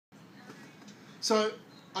So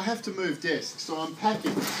I have to move desks, so I'm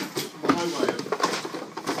packing my way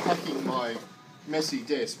of packing my messy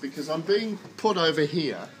desk because I'm being put over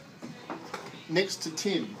here next to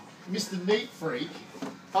Tim, Mr. Neat Freak.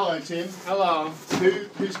 Hello, Tim. Hello.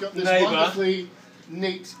 Who's got this Neighbour. wonderfully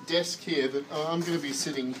neat desk here that I'm going to be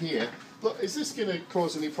sitting here. Look, is this going to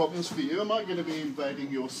cause any problems for you? Am I going to be invading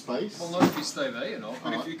your space? Well, not if you stay there, you're not.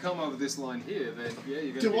 But if you come over this line here, then yeah,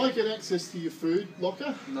 you're going to Do I get access to your food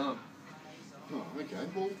locker? No. Oh, okay.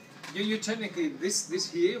 Well, You technically, this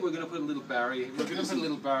here, we're going to put a little barrier. We're going to put a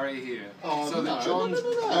little barrier here. Oh, so that John's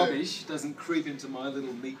no. rubbish doesn't creep into my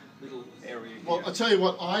little neat little area here. well, I tell you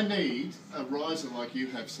what, I need a riser like you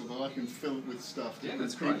have so that I can fill it with stuff to Yeah,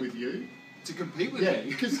 that's compete great. with you. To compete with Yeah,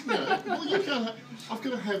 me? because well, you can't. I've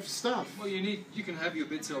got to have stuff. Well, you can have your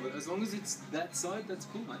bits of it. As long as it's that side, that's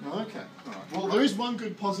cool, mate. Oh, okay. All right. Well, there is one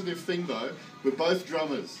good positive thing though. We're both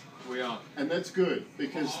drummers, We are. and that's good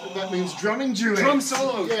because that means drumming duets. Drum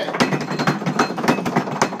solos! Yeah.